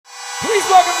Please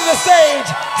welcome to the stage,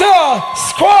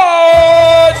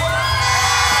 DASQUAD!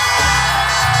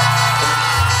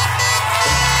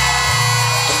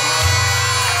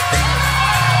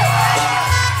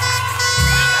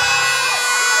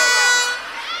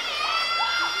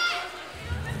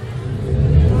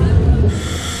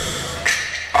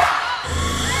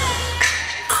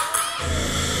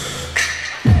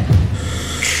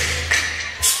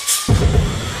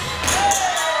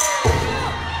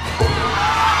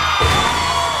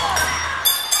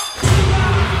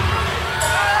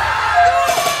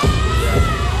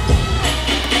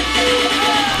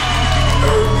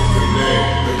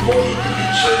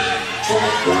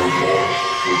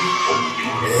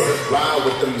 Ride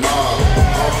with the mob,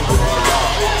 off the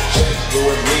law. Check you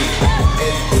and me,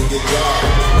 and do your job.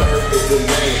 Bird is the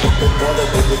name, the brother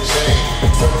is the chain.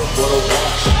 Turn for the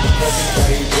watch, present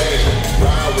Kenj'y.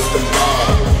 Ride with the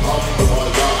mob, off the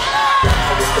law.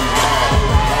 Ride with the mob,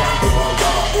 off the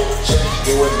law. Check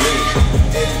you and me,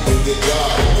 and do your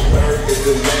job. Bird is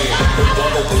the name, the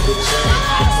brother is the chain.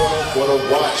 Turn for the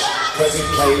watch, present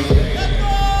Kenj'y.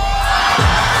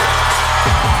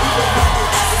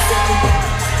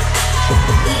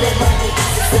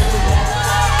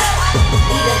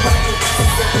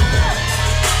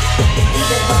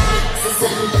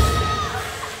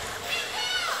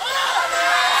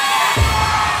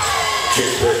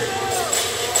 Get ready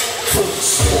for the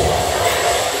squad.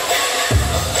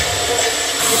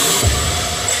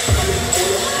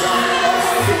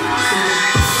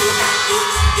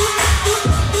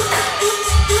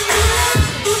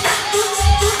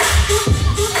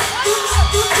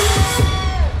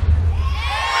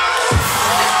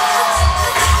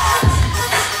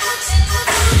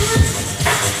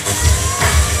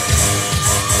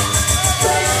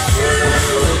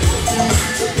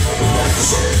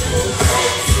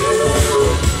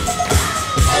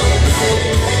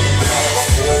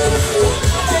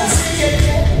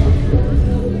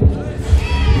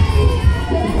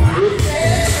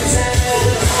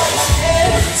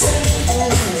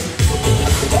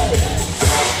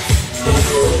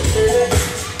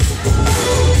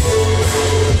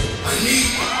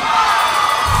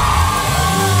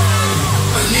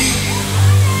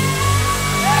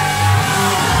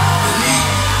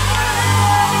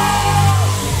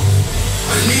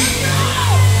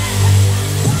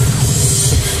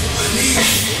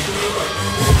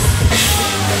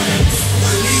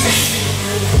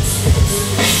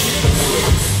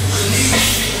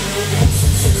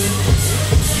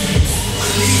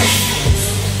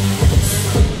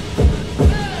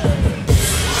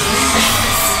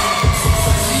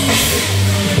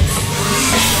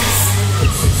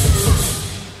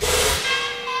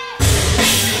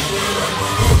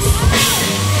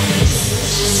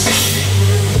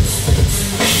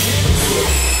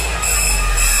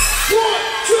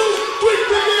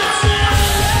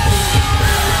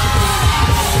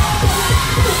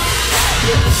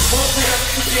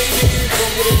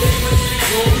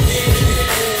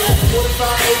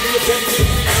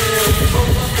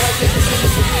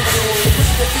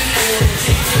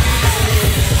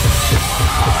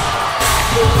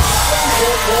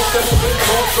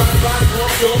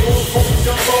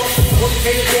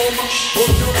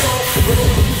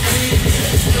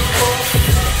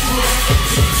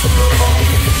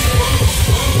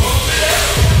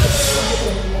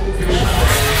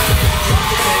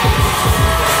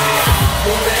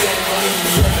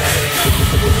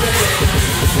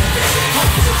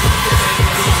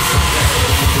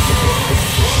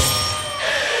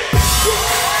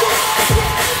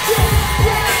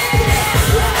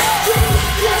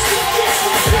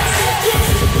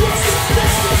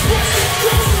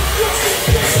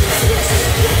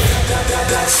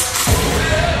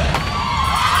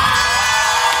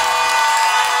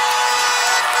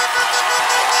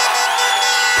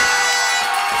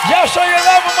 Y'all show your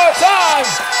love one more time.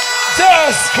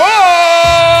 DASQUAD!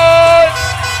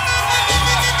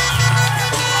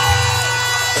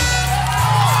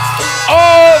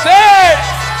 All day!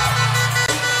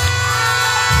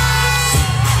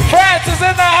 France is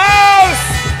in the house!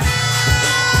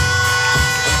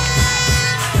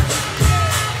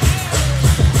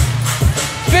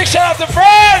 Big shout out to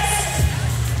France!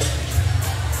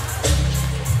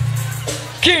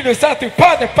 Qui nous a tout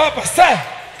pas de pas passer?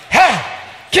 Hey!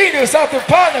 Qui nous a tout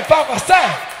pas de pas passer?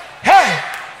 Hey!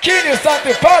 Qui nous a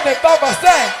tout pas de pas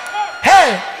passer?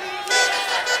 Hey!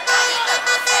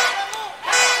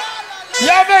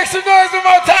 Y'all make some noise one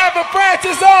more time for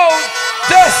France's own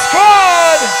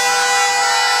DASQUAD!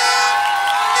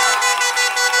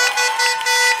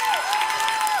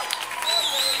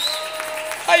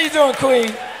 How you doing,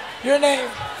 Queen? Your name?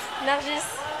 Nargis.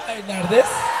 Hey, Nardis.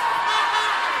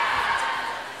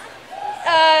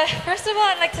 First of all,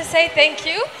 I'd like to say thank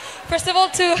you. First of all,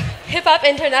 to Hip Hop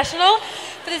International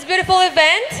for this beautiful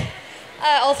event.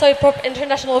 Also, Hip Hop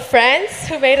International friends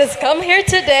who made us come here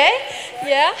today.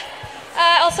 Yeah.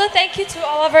 Also, thank you to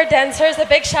all of our dancers. A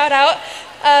big shout out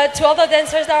to all the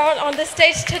dancers that are on the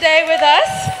stage today with us.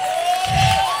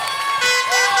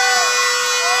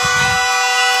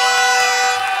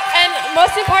 And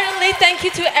most importantly, thank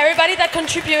you to everybody that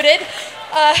contributed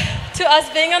to us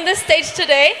being on this stage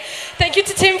today. Thank you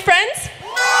to Team Friends.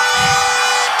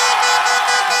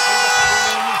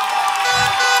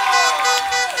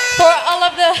 For all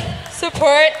of the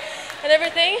support and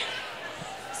everything.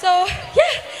 So,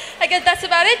 yeah, I guess that's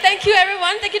about it. Thank you,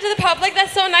 everyone. Thank you to the public.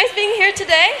 That's so nice being here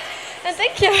today. And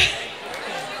thank you.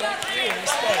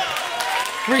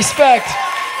 Respect.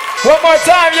 One more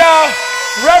time, y'all.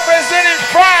 Representing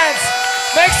France.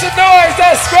 Make some noise.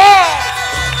 DASQUAD.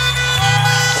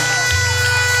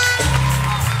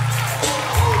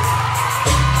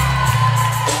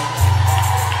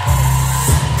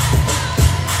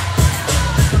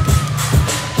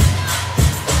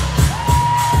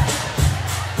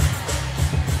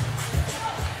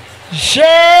 Germany!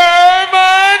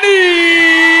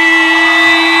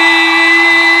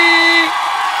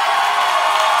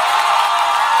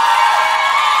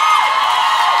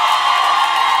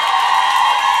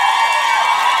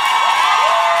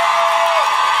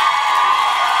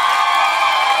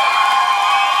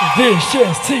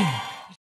 Vicious team.